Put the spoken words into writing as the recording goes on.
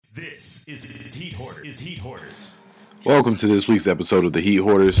This is Heat Hoarders. Welcome to this week's episode of the Heat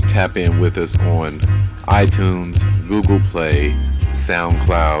Hoarders. Tap in with us on iTunes, Google Play,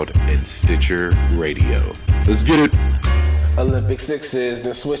 SoundCloud, and Stitcher Radio. Let's get it. Olympic sixes,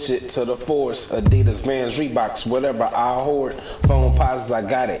 then switch it to the force. Adidas, Vans, Reeboks, whatever I hoard. Phone pauses, I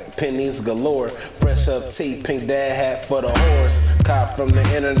got it. Pennies galore. Fresh up tea, pink dad hat for the horse. Cop from the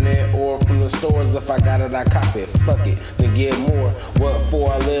internet or from the stores. If I got it, I cop it. Fuck it, then get more. What for?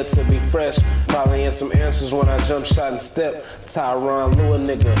 I live to be fresh. Probably in some answers when I jump, shot, and step. Tyron Lue a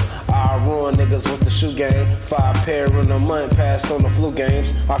nigga. I ruin niggas with the shoe game. 5 pair in a month, passed on the flu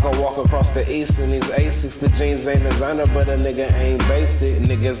games. I can walk across the east in these Asics. The jeans ain't designer, but a nigga ain't basic.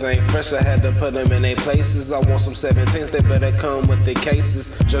 Niggas ain't fresh, I had to put them in their places. I want some 17s, they better come with the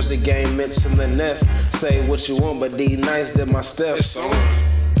cases. Jersey game, Mitch in the nest. Say what you want, but D nice did my steps. It's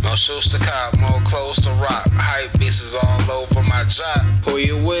on. More shoes to cop, more clothes to rock. Hype beats is all over my job. Who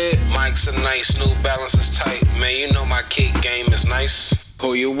you with? Mike's a nice, New Balance is tight. Man, you know my kick game is nice.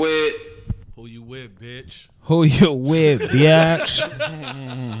 Who you with? Who you with, bitch? Who you with, bitch?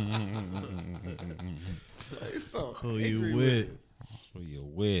 Who you with? Who you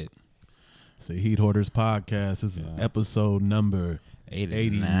with? It's the Heat Hoarders podcast. This is episode number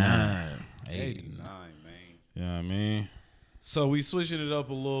 89. 89, man. You know what I mean? So we switching it up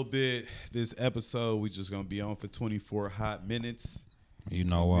a little bit. This episode, we just going to be on for 24 hot minutes. You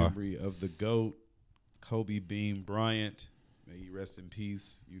know in why. memory of the GOAT, Kobe Bean Bryant. May he rest in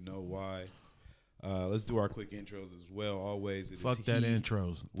peace. You know why. Let's do our quick intros as well. Always. Fuck that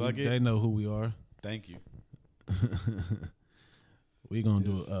intros. Fuck it. They know who we are. Thank you. We're going to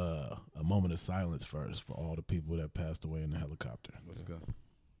do a moment of silence first for all the people that passed away in the helicopter. Let's go.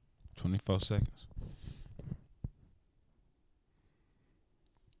 24 seconds.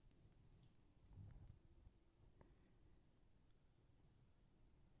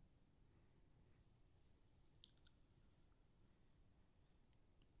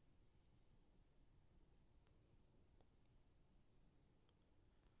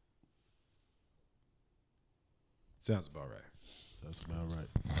 Sounds about right. That's about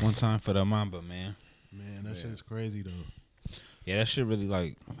right. One time for the Mamba, man. Man, that shit's crazy, though. Yeah, that shit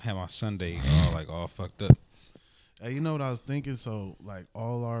really, had my Sunday all fucked up. Hey, you know what I was thinking? So,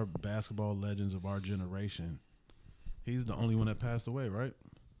 all our basketball legends of our generation, he's the only one that passed away, right?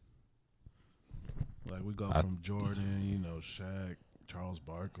 We go from Jordan, Shaq, Charles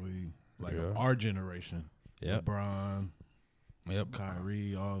Barkley, our generation. Yep. LeBron,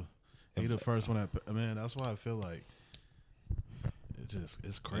 Kyrie, all. He the first one that, man, that's why I feel like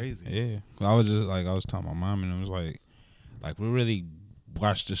it's crazy. Yeah. I was just, I was telling my mom, and it was like we really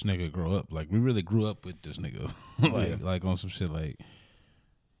watched this nigga grow up. We really grew up with this nigga. On some shit,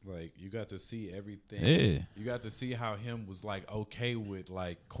 you got to see everything. Yeah. You got to see how him was okay with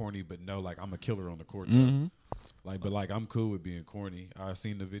corny, but no, I'm a killer on the court. Mm-hmm. But I'm cool with being corny. I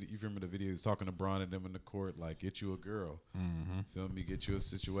seen the video. You remember the video? He's talking to Bron and them in the court. Get you a girl. Mm-hmm. Feel me? Get you a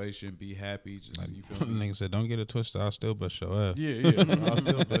situation. Be happy. Just you feel me? Nigga said, "Don't get it twisted. I'll still bust your ass." Yeah. I'll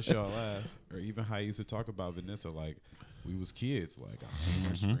still bust y'all ass. Or even how he used to talk about Vanessa. We was kids. I seen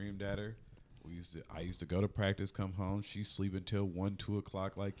her, screamed at her. I used to go to practice, come home. She sleep until 1, 2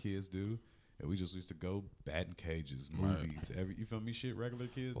 o'clock like kids do. And we just used to go batting cages, movies, you feel me? Shit regular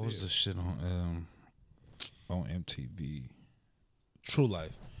kids What did. was the shit on MTV? True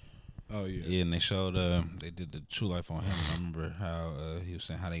Life. Oh yeah. Yeah, and they showed they did the True Life on him. I remember how he was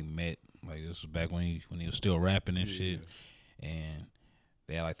saying how they met. This was back when he was still rapping and shit. And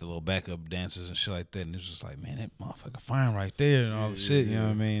they had the little backup dancers and shit like that, and it was just man, that motherfucker fine right there and all the shit, you know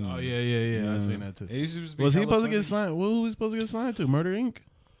what I mean? Oh yeah. I've seen that too. Was he supposed to get signed? What was he supposed to get signed to? Murder Inc.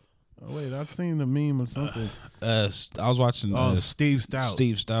 Oh wait, I've seen the meme or something. I was watching. Steve Stout.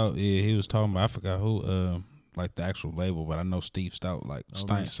 Steve Stout. Yeah, he was talking about. I forgot who. The actual label, but I know Steve Stout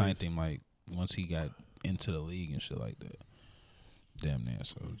signed him once he got into the league and shit like that. Damn near.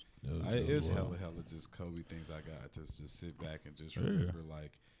 So it was hella just Kobe things I got to just sit back and just remember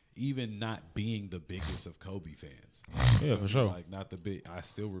even not being the biggest of Kobe fans. Yeah, for sure. Not the big. I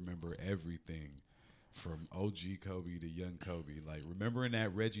still remember everything. From OG Kobe to young Kobe. Remembering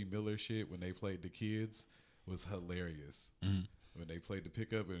that Reggie Miller shit when they played the kids was hilarious. Mm-hmm. When they played the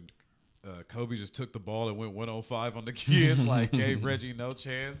pickup and Kobe just took the ball and went 105 on the kids, gave Reggie no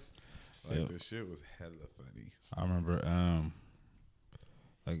chance. The shit was hella funny. I remember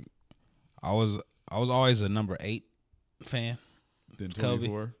I was always a number 8 fan. Then Kobe.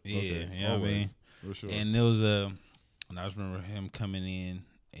 24? Yeah, okay. you know what I mean? For sure. And there was and I just remember him coming in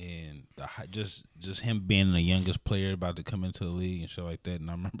and just him being the youngest player about to come into the league and shit like that. And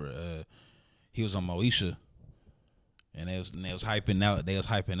I remember he was on Moesha And they was hyping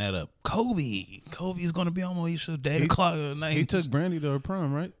that up. Kobe's gonna be on Moesha's Day o'clock at night. He took Brandy to her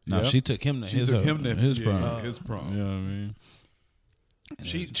prom, right? No, she took him to his prom. his prom. You know what I mean?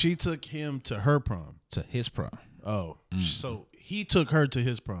 She took him to her prom. To his prom. Oh, so he took her to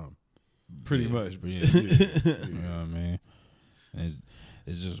his prom. Pretty much. Yeah. You know what I mean? And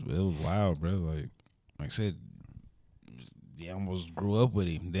it was wild, bro. Like I said, I almost grew up with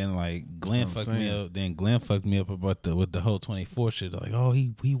him. Then like Glenn fucked me up. Then Glenn fucked me up with the whole 24 shit. Like, oh,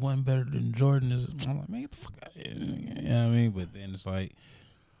 he won better than Jordan. I'm like, man, get the fuck out of here. You know what I mean? But then it's like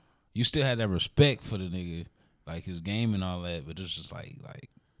you still had that respect for the nigga, like his game and all that. But it's just like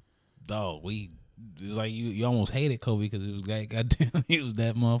dog, it's like you almost hated Kobe because it was like goddamn he was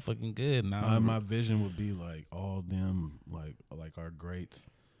that motherfucking good. Now My vision would be like all them like our greats.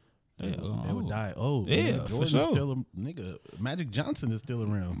 They would die. Oh, yeah, Jordan's for sure. Still a nigga. Magic Johnson is still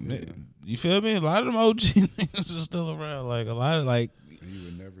around. Yeah. You feel me? A lot of them OG niggas are still around. Like a lot of like. You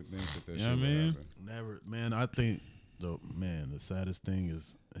would never think that You know shit what I would mean? happen. Never, man. I think the saddest thing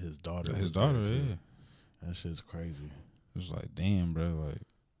is his daughter. His was there, daughter, too. yeah. That shit's crazy. It's like, damn, bro,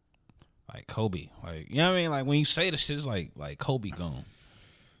 like Kobe, like you know what I mean. Like when you say the shit, it's like Kobe gone.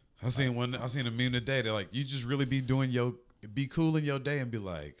 I seen a meme today that like you just really be cool in your day and be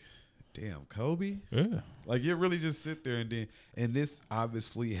like, damn, Kobe. Yeah, Like you really just sit there and this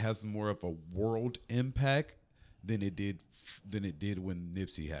obviously has more of a world impact than it did when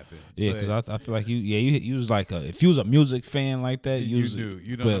Nipsey happened. yeah, because I feel like you was like if you was a music fan like that, you was, knew,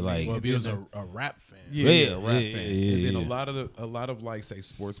 you know but what I mean? like Well, if he was a rap fan. Yeah, rap fan. yeah, And then yeah. a lot of like say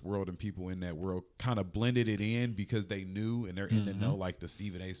sports world and people in that world kind of blended it in because they knew and they're in the know, like the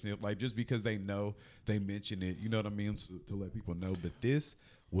Stephen A. Smith, like just because they know they mention it, you know what I mean, so, to let people know. But this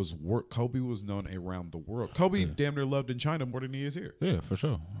was work. Kobe was known around the world. Kobe damn near loved in China more than he is here. Yeah, for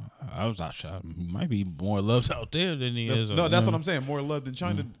sure. I was not sure. He might be more loved out there than he is. No, that's what I'm saying. More loved in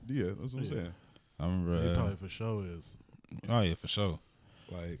China. Yeah, that's what I'm saying. I remember. He probably for sure is. Oh yeah, for sure.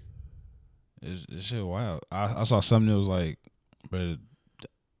 Like, It's shit wild. I saw something that was like, but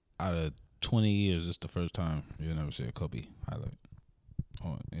out of 20 years, it's the first time you'll never see a Kobe highlight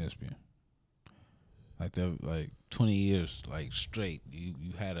on ESPN. Like that, like 20 years, like straight, you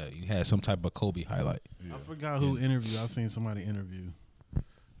had some type of Kobe highlight. I forgot who interviewed. I seen somebody interview,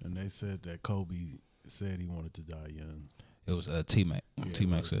 and they said that Kobe said he wanted to die young. It was T-Mac. Yeah,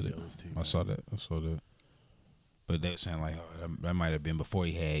 T-Mac said it. it was T-Mac. I saw that. But they were saying like, oh, that might have been before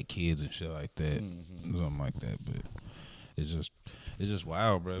he had kids and shit like that, something like that. But it's just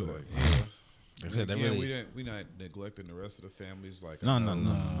wild, bro. Like, like I said, again, really, we not neglecting the rest of the families. Like, No.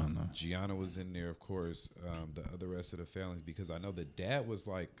 Gianna was in there, of course. The other rest of the families, because I know the dad was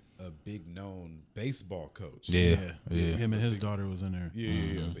like a big known baseball coach. Yeah. Him and his daughter was in there.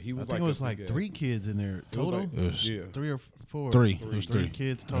 Yeah. But he was I think it was like big three kids in there total. It was Three or four. three. It was Three three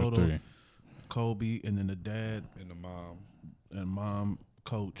kids It was total. three. Kobe and then the dad and the mom. and mom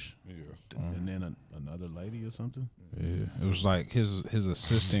coach. Yeah. And then another lady or something. Yeah, it was like his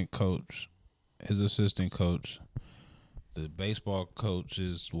assistant coach, the baseball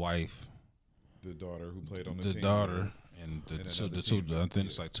coach's wife, The daughter who played on the the team. daughter, and the another two. team. I think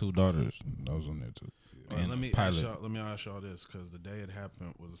it's like two daughters. That was on there too. And Let me Pilot. ask y'all this, because the day it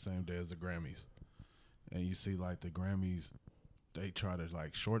happened was the same day as the Grammys, and you see like the Grammys, they try to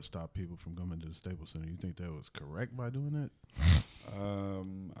like shortstop people from coming to the Staples Center. You think that was correct by doing that?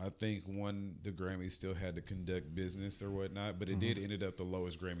 I think the Grammys still had to conduct business or whatnot, but it did ended up the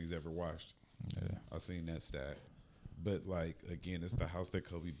lowest Grammys ever watched. Yeah. I've seen that stat. But like again, it's the house that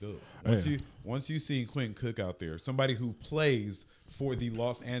Kobe built. Yeah. Once you seen Quentin Cook out there, somebody who plays for the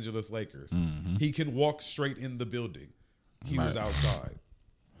Los Angeles Lakers, he can walk straight in the building. He was Right. outside,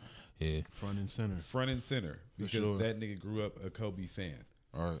 Yeah. Front and center. because sure. that nigga grew up a Kobe fan.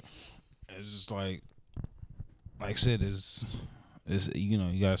 All right. It's just like I said, it's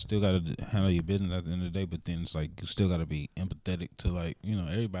you still gotta handle your business at the end of the day, but then it's like you still gotta be empathetic to like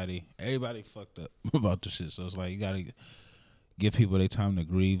everybody fucked up about the shit, so it's like you gotta give people their time to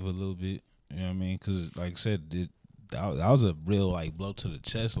grieve a little bit. You know what I mean? Because like I said, that was a real like blow to the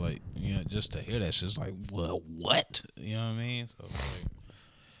chest, like just to hear that shit. It's like, well, what? You know what I mean? So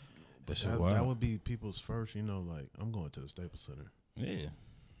like, That would be people's first. Like I'm going to the Staples Center. yeah.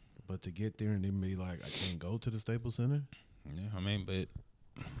 But to get there and then be like, I can't go to the Staples Center. Yeah, I mean, but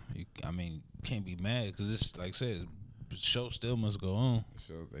you can't be mad because it's like I said, the show still must go on.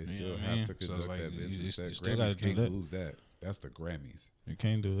 So they You still know what I have mean? to So it's conduct like, that you business. still That gotta Grammys do can't that. lose that. That's the Grammys. You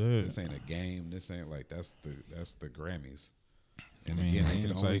can't do that. This ain't a game. This ain't like that's the Grammys. And I mean, again, they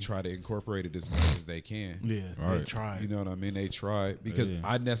can it's only like- try to incorporate it as much as they can. Yeah, Right. they tried. You know what I mean? They try because Yeah.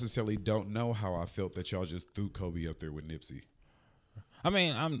 I necessarily don't know how I felt that y'all just threw Kobe up there with Nipsey. I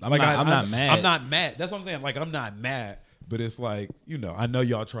mean, I'm Like not mad. I'm not mad. That's what I'm saying. Like I'm not mad, but it's like I know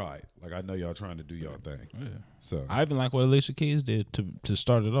y'all tried. Like I know y'all trying to do y'all thing. Yeah. So I even like what Alicia Keys did to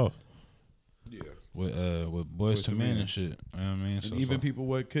start it off yeah. with Boys to Men and shit. You know what I mean? And even people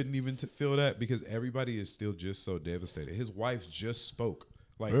couldn't even feel that because everybody is still just so devastated. His wife just spoke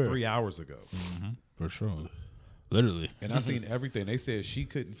like 3 hours ago. for sure, literally. And I seen everything. They said she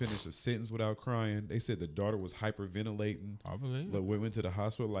couldn't finish a sentence without crying. They said the daughter was hyperventilating. I believe. Like, we went to the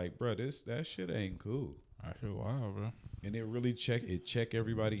hospital. Like, bro, that shit ain't cool. I feel wild, bro. And it really check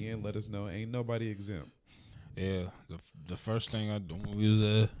everybody in. Let us know ain't nobody exempt. Yeah, the first thing I do when we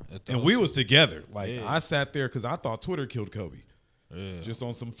was at the And we was together. Like Yeah. I sat there because I thought Twitter killed Kobe. yeah. Just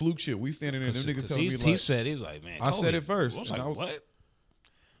on some fluke shit. We standing there. Them niggas telling me he like, said he was like, man. I Kobe. said it first, I was and like, I was- what?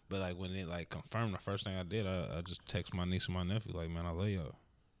 But like when it like confirmed, the first thing I did, I just text my niece and my nephew like, man, I love y'all.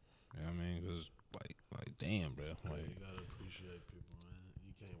 You know what I mean? Cause like damn, bro. Like, You gotta appreciate people, man.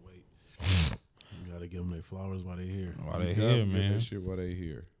 You can't wait. You gotta give them their flowers while they here. why they you here, gotta get man? That shit while they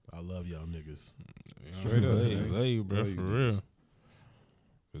here. I love y'all niggas. You know, Straight up, love man. you, bro, Love you, for niggas. real.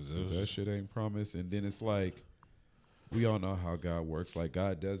 Cause That shit ain't promised. And then it's like, we all know how God works. Like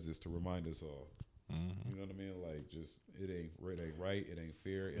God does this to remind us all. You know what I mean? Like just it ain't right. It ain't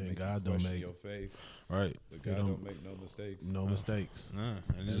fair. It And make God you don't question make- your faith. right. But God don't make no mistakes. No mistakes. Nah,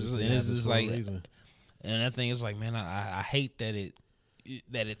 and It it's just, just and it's happens just for a like, reason. and that thing is like, man, I hate that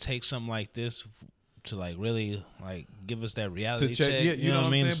it takes something like this to like really like give us that reality To check, check. yeah, you know what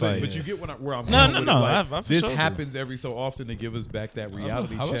I'm saying. It's But, like- but you get where I'm No, going no, with no, it. Like, I for this sure do. happens every so often to give us back that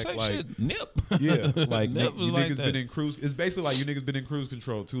reality I was check. like, Like, shit, nip. yeah, like Nip you was like niggas that. been in cruise. It's basically like you niggas been in cruise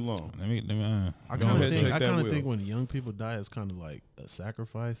control too long. Let me I Go kind ahead, of think take that wheel. think when young people die, it's kind of like a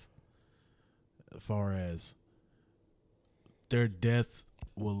sacrifice. As far as their death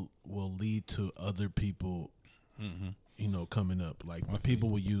will lead to other people, coming up. Like people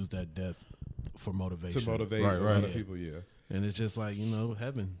will use that death for motivation. To motivate Right, a right. lot of people, yeah. And it's just like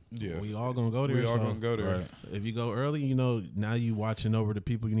heaven. Yeah. we all gonna go there. We all so gonna go there. Right. If you go early, now you watching over the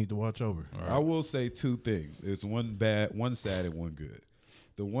people you need to watch over. I will say two things. It's one bad, one sad, and one good.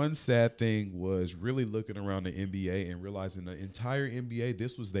 The one sad thing was really looking around the NBA and realizing the entire NBA,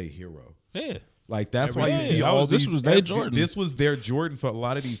 this was their hero. Yeah. Like that's why you Yeah, see that all was- this these. was their Jordan. This was their Jordan for a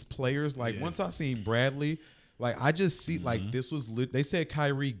lot of these players. Like once I seen Bradley, like I just see like this was. They said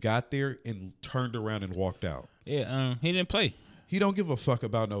Kyrie got there and turned around and walked out. Yeah. He didn't play. He don't give a fuck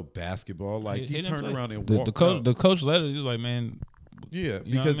about no basketball. Like he didn't turned play. around and The walked coach. out. The coach letter. He was like, man. Yeah,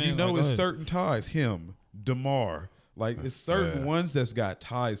 You know because what I mean? Like, go it's ahead. certain ties. Him, DeMar, like it's certain ones that's got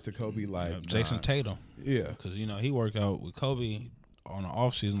ties to Kobe. Like Jason nah. Tatum. Yeah, Because, he worked out with Kobe on the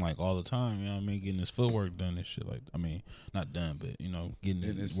off season like all the time. You know what I mean? Getting his footwork done and shit. Like, I mean, not done, but,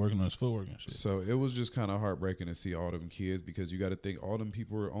 working on his footwork and shit. so it was just kind of heartbreaking to see all them kids because you got to think all them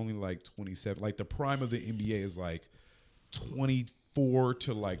people were only like 27. Like the prime of the NBA is like 24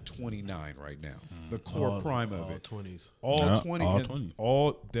 to like 29 right now. The core prime of it. 20s. All Yeah, 20. all and 20.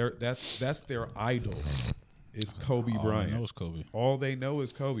 All their that's their idol. It's Kobe All I Bryant. know is Kobe. All they know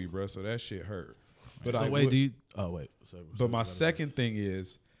is Kobe, bro. So that shit hurt. But So I wait, would- do you? Oh wait. But my second thing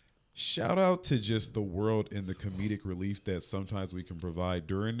is, shout out to just the world and the comedic relief that sometimes we can provide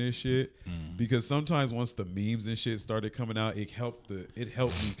during this shit. Because sometimes once the memes and shit started coming out, it helped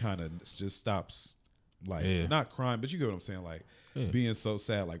me kind of just stops, like not crying, but you get what I'm saying, like being so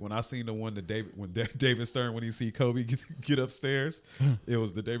sad. Like when I seen the one that David Stern when he see Kobe get upstairs, it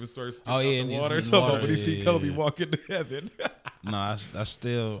was the David Stern and the he's water in the talking about water. when he see Yeah, Kobe yeah. walk into heaven. No,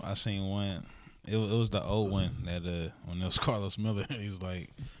 I seen one. It was the old one that when it was Carlos Miller. He's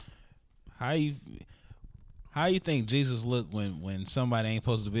like, how you think Jesus looked when somebody ain't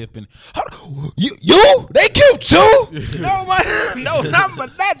supposed to be up in you they cute too? No,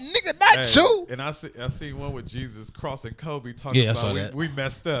 but that nigga not you. And I seen one with Jesus crossing Kobe talking Yeah, I saw about that. we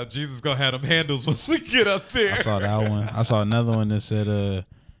messed up. Jesus gonna have them handles once we get up there. I saw that one. I saw another one that said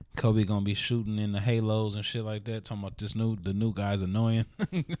Kobe gonna be shooting in the halos and shit like that. Talking about the new guy's annoying.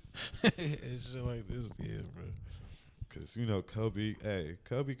 And shit like this, yeah, bro. Cause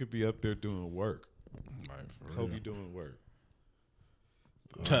Kobe could be up there doing work. Right, Kobe doing work.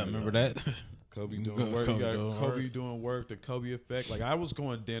 Remember that? Kobe doing work. You Kobe got doing Kobe work. doing work. The Kobe effect. Like I was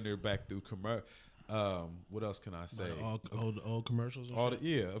going down there back through what else can I say? Old commercials. And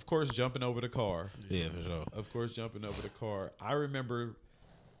shit? Of course, jumping over the car. Yeah, for sure. Of course, jumping over the car. I remember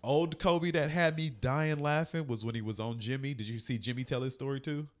old Kobe that had me dying laughing was when he was on Jimmy. Did you see Jimmy tell his story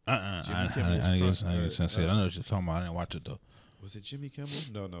too? I Jimmy didn't Kimmel's get a chance to front- see it. I know what you're talking about. I didn't watch it though. Was it Jimmy Kimmel?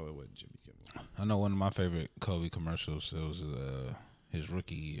 No, it wasn't Jimmy Kimmel. I know one of my favorite Kobe commercials. It was his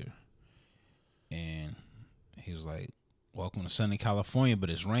rookie year, and he was like, "Welcome to sunny California, but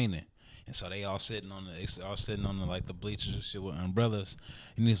it's raining." And so they all sitting on the like the bleachers and shit with umbrellas,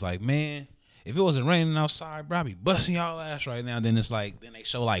 and he's like, "Man, if it wasn't raining outside, bro, I'd be busting y'all ass right now." Then it's like, then they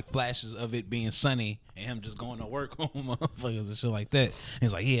show like flashes of it being sunny and him just going to work home, motherfuckers and shit like that. And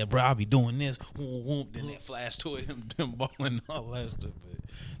he's like, "Yeah, bro, I'll be doing this." Then they flash to it, him balling and all that stuff. But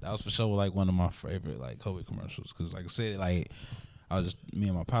that was for sure like one of my favorite like Kobe commercials, because like I said, like me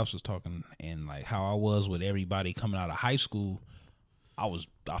and my pops was talking, and like how I was with everybody coming out of high school.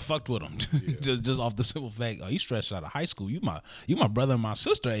 I fucked with him just off the simple fact, oh, you stretched out of high school. You my brother and my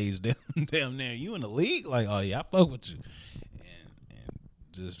sister age damn near. You in the league? Like, oh yeah, I fuck with you. And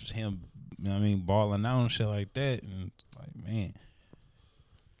just him, you know what I mean, balling out and shit like that. And like, man.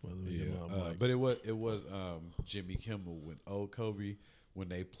 But it was Jimmy Kimmel when old Kobe, when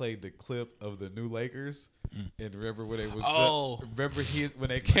they played the clip of the new Lakers. And remember when they was when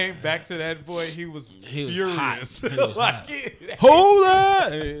they came back to that boy, he was furious. He was like, hot. Hold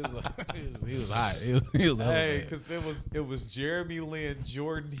on! He was hot. He was hey, because it was Jeremy Lin,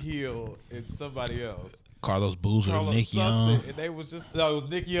 Jordan Hill, and somebody else. Carlos Boozer, Nick Young, and they was just it was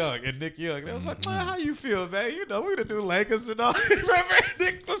Nick Young. And they was like, man, how you feel, man? You know, we the new Lakers and all. Remember,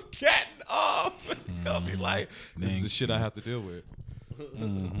 Nick was catting off. Kobe like, this is the shit I have to deal with.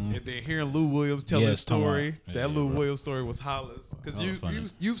 And then hearing Lou Williams tell his story, Lou Williams story was hollis, because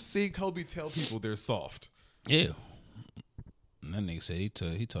you've seen Kobe tell people they're soft. Yeah, and that nigga said he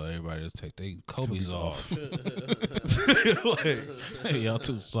told everybody to take their Kobe's off. Like, y'all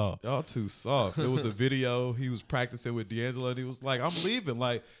too soft. Y'all too soft. It was the video he was practicing with D'Angelo, and he was like, "I'm leaving.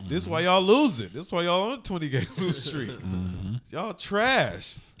 Like this is why y'all losing. This is why y'all on a 20-game lose streak. Y'all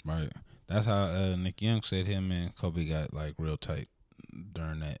trash." Right. That's how Nick Young said him and Kobe got like real tight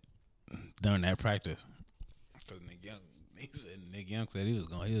during that practice, because Nick Young said he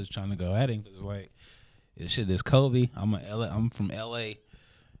was trying to go at him. It's like, this shit is Kobe. I'm from LA.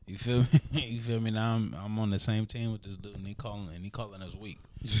 You feel me? You feel me? Now I'm on the same team with this dude, and he calling us weak.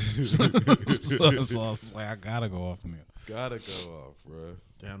 so it's like, I gotta go off him. Gotta go off, bro.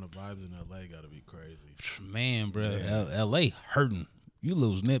 Damn, the vibes in LA gotta be crazy. Man, bro, LA hurting. You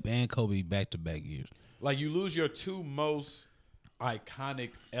lose Nip and Kobe back-to-back years. Like, you lose your two most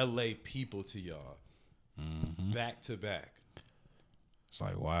iconic LA people to y'all back to back. It's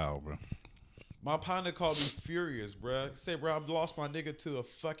like, wow, bro. My partner called me furious, bro. He said, bro, I've lost my nigga to a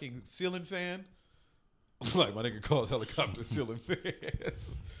fucking ceiling fan. Like, my nigga calls helicopter ceiling fans.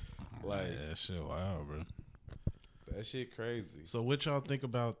 Like, yeah, that shit wild, bro. That shit crazy. So what y'all think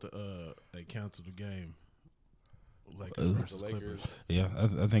about they canceled the game? Like the Lakers. Yeah,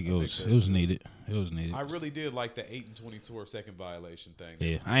 I think it was needed. It was needed. I really did like the 8-22 second violation thing.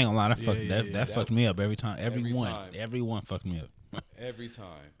 Yeah, I ain't gonna lie, that fucked me up every time. Everyone fucked me up. Every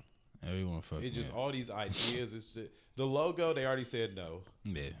time. Everyone fucked me up. It's just all these ideas. It's just, the logo, they already said no.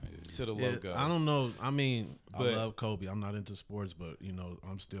 Yeah. To the logo. I don't know. I mean, I love Kobe. I'm not into sports, but you know,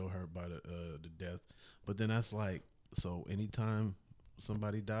 I'm still hurt by the death. But then that's like, so anytime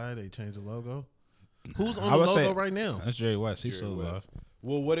somebody died, they change the logo. Who's on the logo right now? That's Jerry West. He's still alive.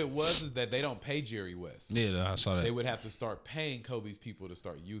 Well, what it was is that they don't pay Jerry West. Yeah, I saw that. They would have to start paying Kobe's people to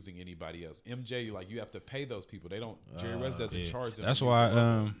start using anybody else. MJ, like, you have to pay those people. They don't. Jerry West doesn't charge them. That's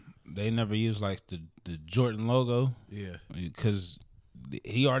why they never use like the Jordan logo. Yeah, because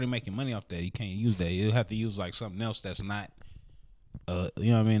he already making money off that. You can't use that. You have to use like something else that's not. You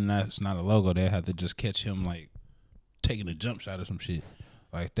know what I mean? That's not a logo. They have to just catch him like taking a jump shot or some shit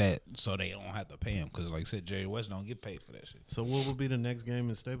like that, so they don't have to pay him, because like I said, Jerry West don't get paid for that shit. So what will be the next game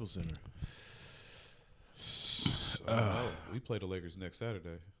in Staples Center? We play the Lakers next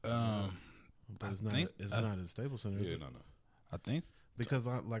Saturday. But it's not in Staples Center. Yeah, no. I think because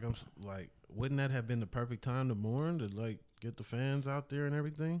I'm wouldn't that have been the perfect time to mourn, to like get the fans out there and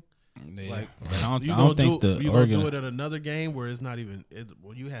everything? Yeah. Like, I don't think you gonna do it at another game where it's not even.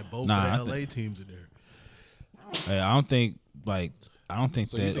 You had both of the LA teams in there. Hey, I don't think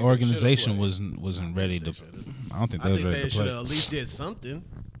so that organization wasn't ready to. I don't think they was ready to play. They should have at least did something.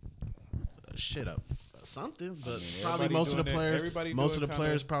 Something, but probably most of the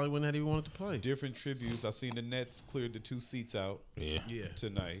players probably wouldn't have even wanted to play. Different tributes. I seen the Nets cleared the 2 seats out. Yeah.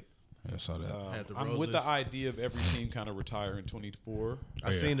 Tonight. I saw that. I'm with the idea of every team kind of retiring 24.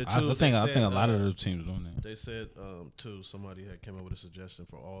 I seen it too. I think a lot of those teams doing that. They said too. Somebody had come up with a suggestion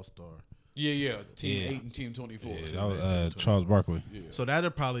for All Star. Yeah. Team 8 and Team 24. Yeah, that was Charles Barkley. Yeah. So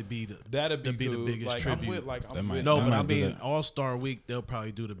that'd probably be the cool. biggest tribute. I'm with. All Star Week they'll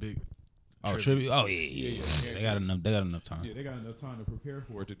probably do the big. Oh, tribute. Oh yeah. They got enough. They got enough time. Yeah, they got enough time to prepare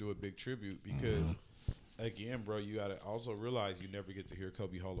for it to do a big tribute because, again, bro, you gotta also realize you never get to hear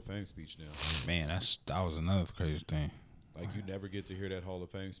Kobe Hall of Fame speech now. Man, that was another crazy thing. Like you never get to hear that Hall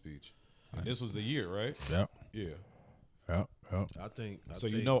of Fame speech. And this was the year, right? Yep. Yeah. Yep. I think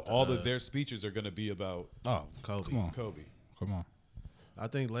all of their speeches are gonna be about Kobe. Come on. I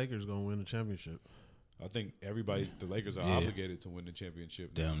think Lakers gonna win the championship. I think the Lakers are obligated to win the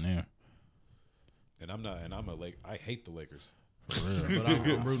championship. Down there. And I hate the Lakers. For real. But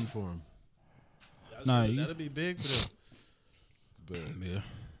I'm rooting for them. That'll be big for them. But yeah.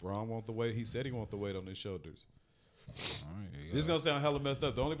 Bron want the weight. He said he want the weight on his shoulders. All right, This is gonna sound hella messed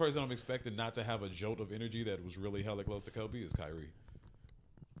up. The only person I'm expecting not to have a jolt of energy that was really hella close to Kobe is Kyrie.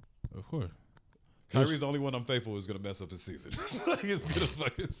 Of course. Kyrie's the only one I'm faithful is gonna mess up his season. He's gonna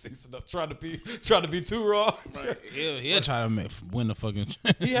fucking season up, trying to be too raw. Right. He'll try to win the fucking.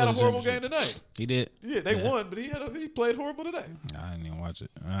 He had a horrible game tonight. He did. Yeah, they won, but he played horrible today. I didn't even watch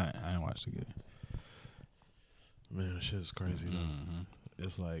it. I didn't watch the game. Man, shit is crazy. Though.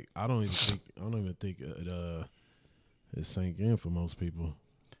 It's like I don't even think it sank in for most people.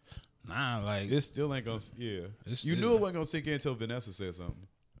 Nah, like It still ain't gonna. Yeah, you knew it wasn't gonna sink in until Vanessa said something.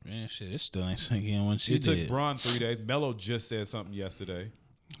 Man, shit, it still ain't sinking in when she It did. took Bron 3 days. Melo just said something yesterday.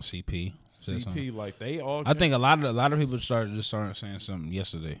 CP, like they all. I think a lot of people started saying something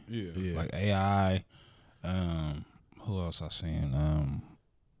yesterday. Yeah. Like AI. Who else I seen?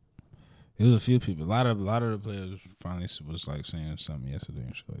 It was a few people. A lot of the players finally was like saying something yesterday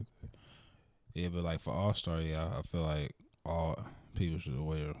and shit like that. Yeah, but like for All Star, I feel like all people should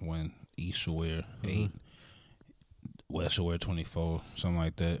wear one. East should wear 8. West should wear 24, something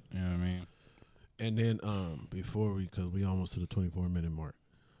like that. You know what I mean? And then because we almost to the 24-minute mark,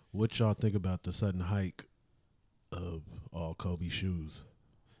 what y'all think about the sudden hike of all Kobe shoes?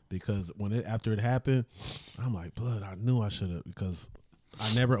 Because after it happened, I'm like, blood, I knew I should have, because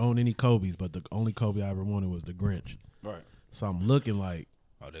I never owned any Kobe's, but the only Kobe I ever wanted was the Grinch. Right. So I'm looking like,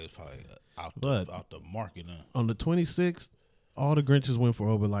 They was probably out the market now. On the 26th, all the Grinches went for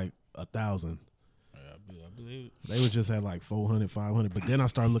over like 1,000. I believe it. They was just at like 400, 500. But then I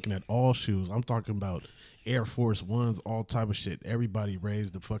started looking at all shoes. I'm talking about Air Force Ones, all type of shit. Everybody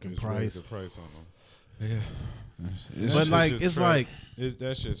raised the fucking price. Raised the price on them. Yeah. But like, it's like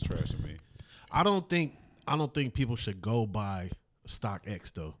that shit's trash to me. I don't think people should go buy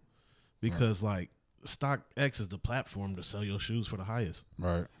StockX though, because like StockX is the platform to sell your shoes for the highest.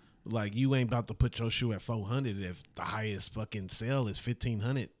 Right. Like you ain't about to put your shoe at 400 if the highest fucking sale is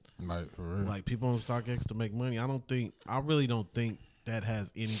 1,500. Right, for real. Like people on StockX to make money. I really don't think that has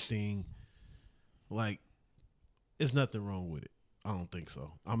anything. Like, there's nothing wrong with it. I don't think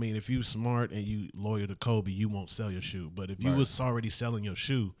so. I mean, if you smart and you loyal to Kobe, you won't sell your shoe. But if you was already selling your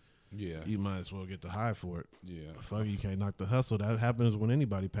shoe, you might as well get the high for it. Yeah, fuck, you can't knock the hustle. That happens when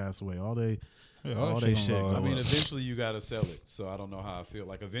anybody pass away. All they shit. I mean, eventually you gotta sell it. So I don't know how I feel.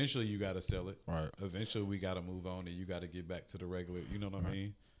 Like eventually you gotta sell it. Right. Eventually we gotta move on and you gotta get back to the regular. You know what I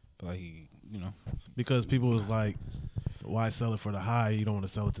mean? Like because people was like, why sell it for the high? You don't want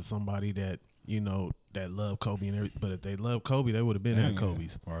to sell it to somebody that that love Kobe and everything. But if they love Kobe, they would have been at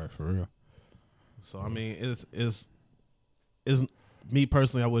Kobe's. Right, for real. So I mean, it's me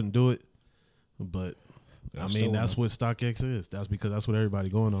personally, I wouldn't do it, but I mean that's what StockX is. That's because that's what everybody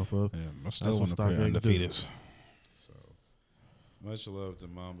going off of. Yeah, I still want to play undefeated. So much love to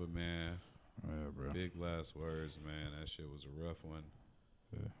Mamba, man. Yeah, bro. Big last words, man. That shit was a rough one.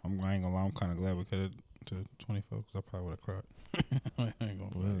 Yeah. I ain't gonna lie. I'm kind of glad we cut it to 24 because I probably would have cried. I ain't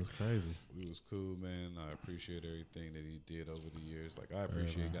gonna lie. That's crazy. It was cool, man. I appreciate everything that he did over the years. Like I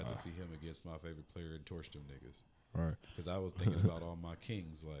appreciate got to see him against my favorite player and torch them niggas. Right. Because I was thinking about all my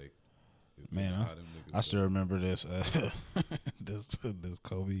kings. Like, man, I still remember this this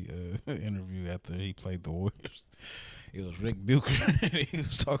Kobe interview after he played the Warriors. It was Rick Bucher. He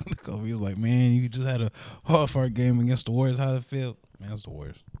was talking to Kobe. He was like, "Man, you just had a hard-fought game against the Warriors. How did it feel?" Man, it's the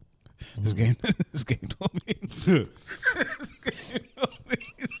Warriors. This game told me.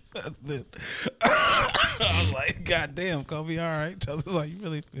 Nothing. I was like, "God damn, Kobe, all right." Tell us how you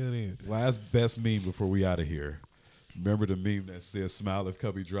really feel in. Last best meme before we out of here. Remember the meme that says "Smile if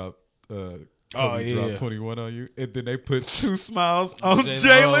Kobe dropped." Dropped 21 on you, and then they put 2 smiles on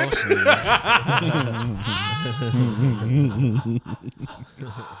Jalen.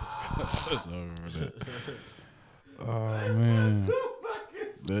 Oh man,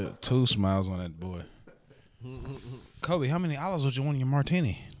 2 smiles on that boy. Kobe, how many olives would you want in your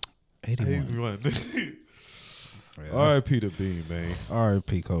martini? 81. R.I.P. to Bean, man.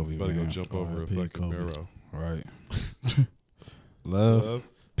 R.I.P. Kobe. Better go jump over a fucking Kobe. barrel. Right. Love,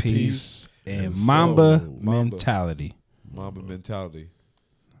 peace, and Yes, Mamba so, Mamba. mentality. Mamba mentality.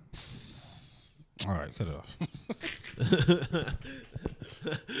 All right, cut it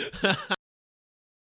off.